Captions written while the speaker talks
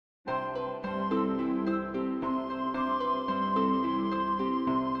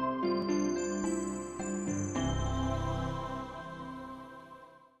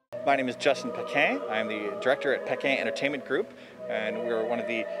My name is Justin Paquin. I'm the director at Paquin Entertainment Group, and we're one of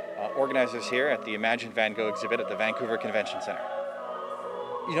the organizers here at the Imagine Van Gogh exhibit at the Vancouver Convention Center.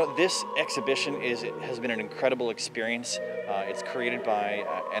 You know, this exhibition has been an incredible experience. It's created by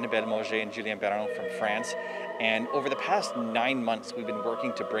Annabelle Moget and Julien Baron from France, and over the past 9 months we've been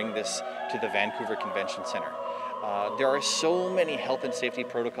working to bring this to the Vancouver Convention Center. There are so many health and safety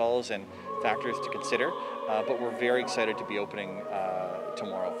protocols and factors to consider, but we're very excited to be opening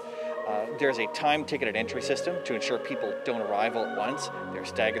tomorrow. There's a time ticketed entry system to ensure people don't arrive all at once. They're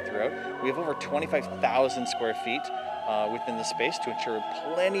staggered throughout. We have over 25,000 square feet within the space to ensure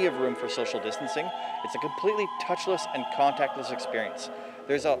plenty of room for social distancing. It's a completely touchless and contactless experience.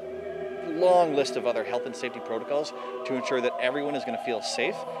 There's a long list of other health and safety protocols to ensure that everyone is going to feel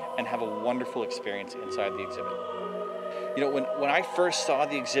safe and have a wonderful experience inside the exhibit. You know, when I first saw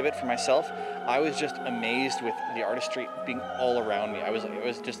the exhibit for myself, I was just amazed with the artistry being all around me.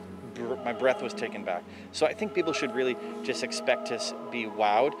 My breath was taken back. So I think people should really just expect to be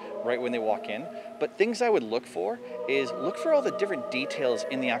wowed right when they walk in. But things I would look for is look for all the different details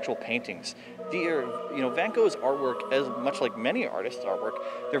in the actual paintings. Van Gogh's artwork, as much like many artists' artwork,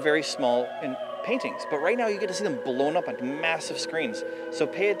 they're very small in paintings. But right now you get to see them blown up onto massive screens. So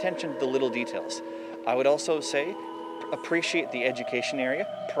pay attention to the little details. I would also say appreciate the education area.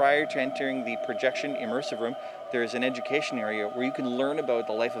 Prior to entering the projection immersive room, there's an education area where you can learn about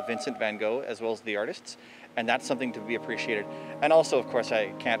the life of Vincent van Gogh as well as the artists, and that's something to be appreciated. And also, of course,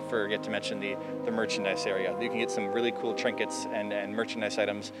 I can't forget to mention the merchandise area. You can get some really cool trinkets and merchandise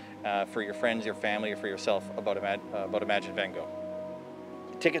items for your friends, your family, or for yourself about Imagine Van Gogh.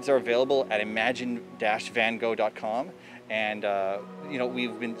 Tickets are available at imagine-vangogh.com, and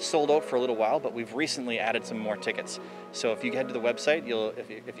we've been sold out for a little while, but we've recently added some more tickets. So if you head to the website,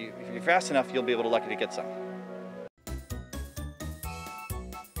 if you're fast enough, you'll be able to lucky to get some.